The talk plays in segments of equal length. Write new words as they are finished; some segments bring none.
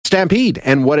Stampede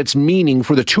and what it's meaning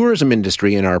for the tourism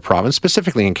industry in our province,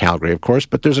 specifically in Calgary, of course,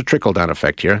 but there's a trickle-down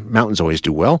effect here. Mountains always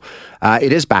do well.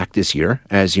 It is back this year,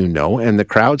 as you know, and the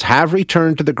crowds have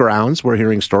returned to the grounds. We're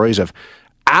hearing stories of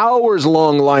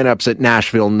hours-long lineups at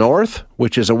Nashville North,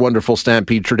 which is a wonderful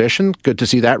Stampede tradition. Good to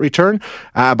see that return.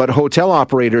 But hotel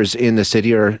operators in the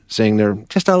city are saying they're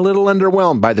just a little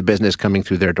underwhelmed by the business coming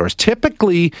through their doors.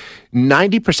 Typically,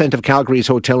 90% of Calgary's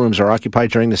hotel rooms are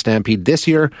occupied during the Stampede. This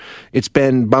year, it's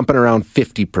been bumping around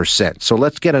 50%. So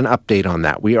let's get an update on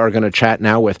that. We are going to chat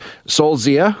now with Sol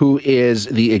Zia, who is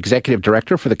the Executive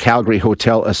Director for the Calgary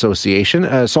Hotel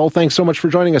Association. Sol, thanks so much for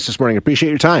joining us this morning. Appreciate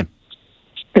your time.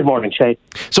 Good morning, Shay.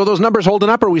 So those numbers holding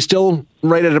up? Are we still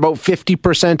right at about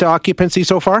 50% occupancy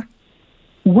so far?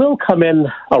 We'll come in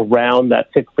around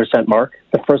that 50% mark.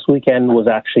 The first weekend was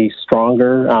actually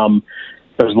stronger.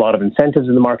 There's a lot of incentives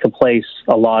in the marketplace.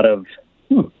 A lot of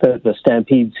the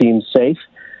Stampede seems safe.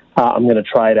 I'm going to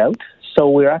try it out. So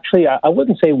we're actually, I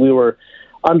wouldn't say we were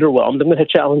underwhelmed. I'm going to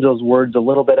challenge those words a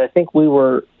little bit. I think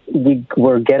we're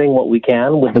getting what we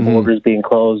can with the borders being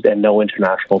closed and no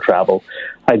international travel.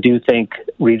 I do think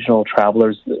regional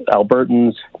travelers,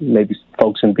 Albertans, maybe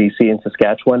folks in BC and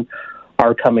Saskatchewan,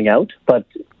 are coming out. But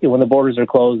when the borders are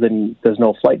closed and there's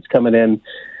no flights coming in,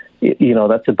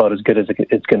 that's about as good as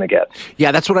it's going to get.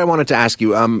 Yeah, that's what I wanted to ask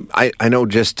you. I know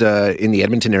just in the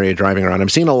Edmonton area driving around, I'm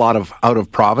seeing a lot of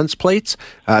out-of-province plates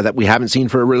that we haven't seen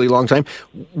for a really long time.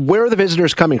 Where are the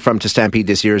visitors coming from to Stampede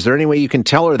this year? Is there any way you can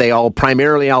tell? Are they all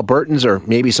primarily Albertans or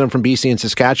maybe some from BC and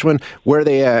Saskatchewan? Where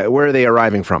are they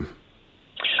arriving from?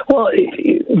 Well,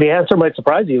 the answer might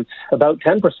surprise you. It's about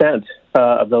 10%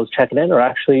 of those checking in are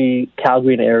actually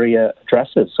Calgary area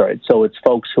addresses. Right? So it's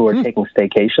folks who are taking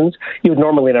staycations. You would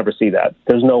normally never see that.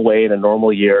 There's no way in a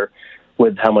normal year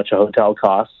with how much a hotel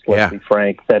costs, let's be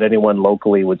frank, that anyone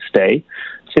locally would stay.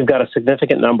 So you've got a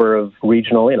significant number of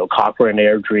regional, Cochrane,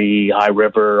 Airdrie, High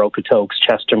River, Okotoks,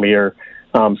 Chestermere,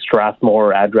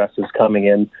 Strathmore addresses coming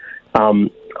in.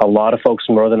 A lot of folks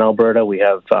from Northern Alberta. We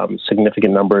have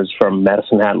significant numbers from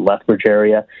Medicine Hat and Lethbridge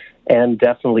area, and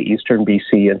definitely Eastern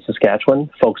BC and Saskatchewan.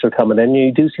 Folks are coming in.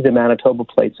 You do see the Manitoba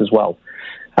plates as well.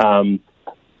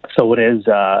 So it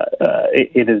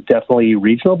is definitely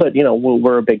regional, but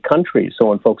we're a big country. So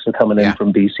when folks are coming in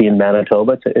from BC and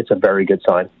Manitoba, it's a very good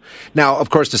sign. Now, of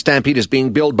course, the Stampede is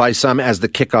being billed by some as the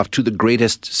kickoff to the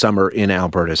greatest summer in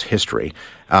Alberta's history.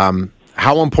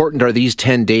 How important are these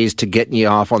 10 days to getting you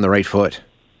off on the right foot?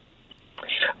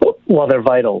 Well, they're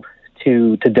vital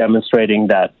to demonstrating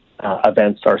that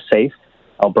events are safe,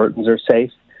 Albertans are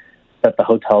safe, that the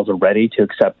hotels are ready to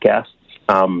accept guests,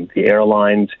 the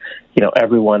airlines,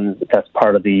 everyone that's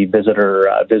part of the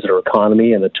visitor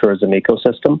economy and the tourism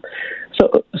ecosystem.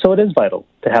 So it is vital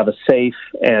to have a safe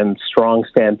and strong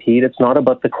Stampede. It's not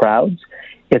about the crowds.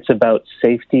 It's about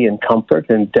safety and comfort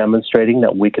and demonstrating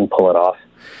that we can pull it off.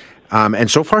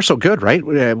 And so far, so good, right?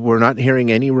 We're not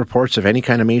hearing any reports of any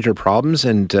kind of major problems,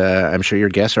 and I'm sure your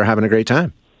guests are having a great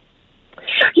time.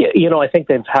 Yeah, I think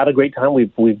they've had a great time.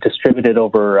 We've distributed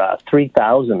over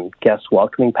 3,000 guest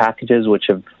welcoming packages, which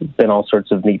have been all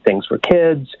sorts of neat things for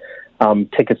kids,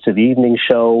 tickets to the evening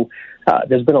show.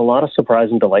 There's been a lot of surprise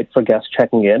and delight for guests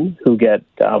checking in who get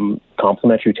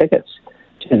complimentary tickets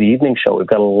to the evening show. We've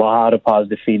got a lot of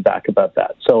positive feedback about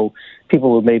that. So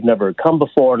people who may have never come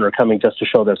before and are coming just to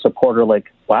show their support are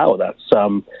like, wow,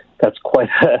 that's quite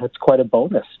a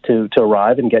bonus to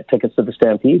arrive and get tickets to the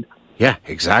Stampede. Yeah,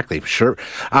 exactly. Sure.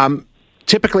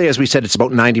 Typically, as we said, it's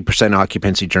about 90%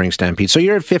 occupancy during Stampede. So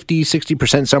you're at 50,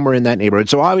 60%, somewhere in that neighborhood.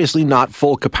 So obviously not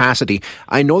full capacity.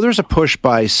 I know there's a push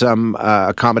by some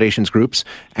accommodations groups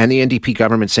and the NDP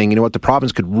government saying, the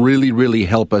province could really, really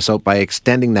help us out by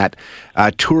extending that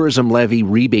tourism levy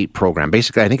rebate program.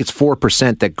 Basically, I think it's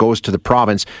 4% that goes to the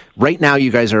province. Right now,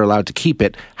 you guys are allowed to keep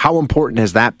it. How important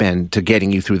has that been to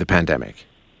getting you through the pandemic?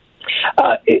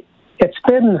 It's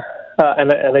been,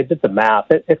 and I did the math,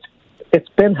 it's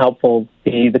been helpful.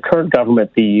 The current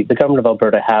government, the government of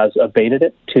Alberta, has abated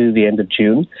it to the end of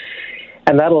June,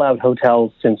 and that allowed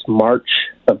hotels since March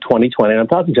of 2020. And I'm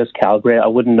talking just Calgary. I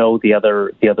wouldn't know the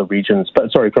other regions, but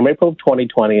from April of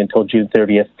 2020 until June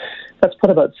 30th, that's put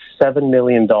about $7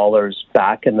 million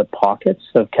back in the pockets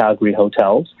of Calgary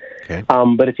hotels. Okay.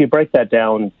 But if you break that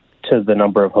down to the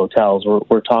number of hotels,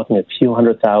 we're talking a few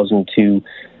 $100,000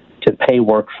 to pay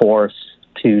workforce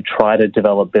to try to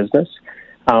develop business.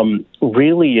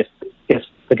 Really, if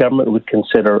the government would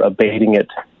consider abating it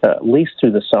at least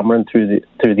through the summer and through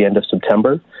the end of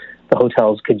September, the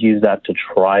hotels could use that to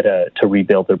try to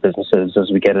rebuild their businesses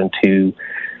as we get into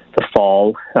the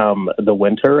fall, the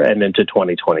winter, and into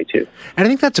 2022. And I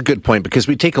think that's a good point, because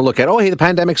we take a look at, the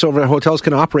pandemic's over, hotels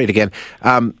can operate again.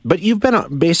 But you've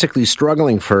been basically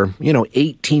struggling for,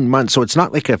 18 months, so it's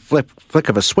not like a flick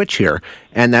of a switch here.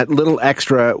 And that little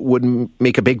extra would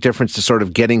make a big difference to sort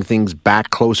of getting things back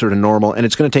closer to normal, and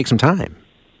it's going to take some time.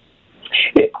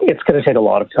 It's going to take a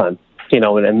lot of time,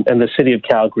 and the city of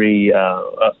Calgary,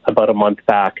 about a month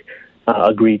back,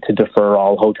 agreed to defer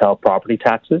all hotel property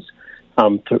taxes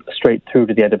straight through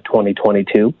to the end of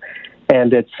 2022.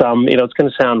 And it's, it's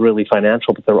going to sound really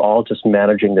financial, but they're all just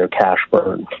managing their cash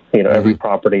burn. Every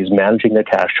property is managing their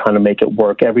cash, trying to make it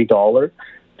work, every dollar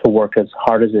to work as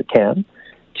hard as it can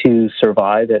to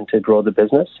survive and to grow the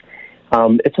business.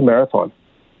 It's a marathon.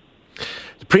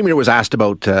 The Premier was asked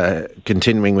about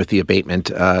continuing with the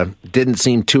abatement. Didn't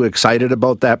seem too excited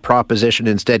about that proposition.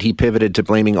 Instead, he pivoted to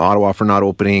blaming Ottawa for not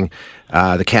opening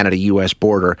the Canada-U.S.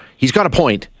 border. He's got a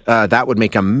point. That would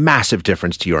make a massive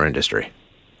difference to your industry.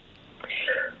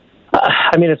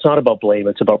 It's not about blame.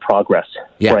 It's about progress,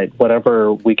 right?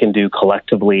 Whatever we can do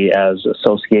collectively as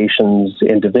associations,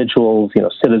 individuals,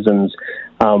 citizens,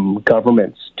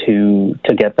 governments to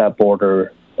get that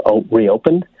border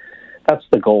reopened, that's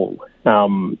the goal.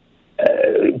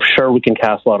 Sure, we can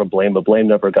cast a lot of blame, but blame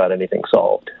never got anything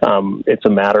solved. It's a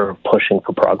matter of pushing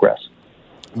for progress.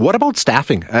 What about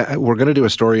staffing? We're going to do a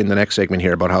story in the next segment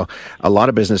here about how a lot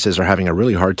of businesses are having a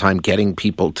really hard time getting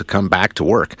people to come back to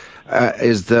work.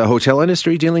 Is the hotel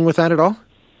industry dealing with that at all?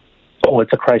 Oh,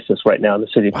 it's a crisis right now in the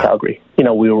city of Calgary.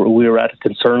 We were at a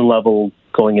concern level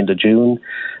going into June,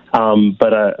 and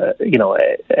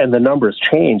the numbers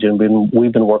change, and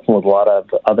we've been working with a lot of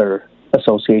other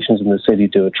associations in the city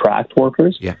to attract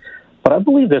workers. Yeah. But I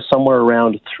believe there's somewhere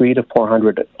around 300 to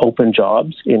 400 open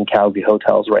jobs in Calgary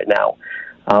hotels right now.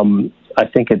 I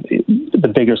think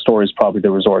the bigger story is probably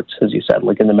the resorts, as you said,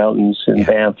 like in the mountains in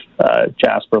Banff,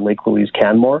 Jasper, Lake Louise,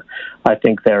 Canmore. I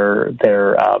think they're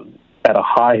at a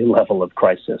high level of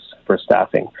crisis for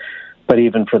staffing. But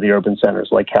even for the urban centers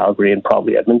like Calgary and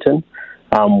probably Edmonton,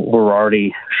 we're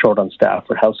already short on staff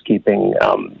for housekeeping.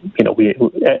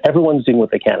 Everyone's doing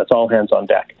what they can. It's all hands on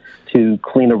deck to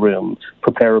clean a room,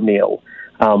 prepare a meal,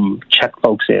 check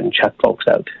folks in, check folks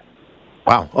out.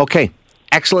 Wow. Okay.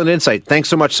 Excellent insight. Thanks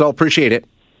so much, Sol. Appreciate it.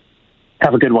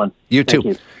 Have a good one. You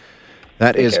too.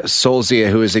 That is Sol Zia,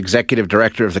 who is Executive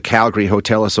Director of the Calgary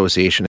Hotel Association.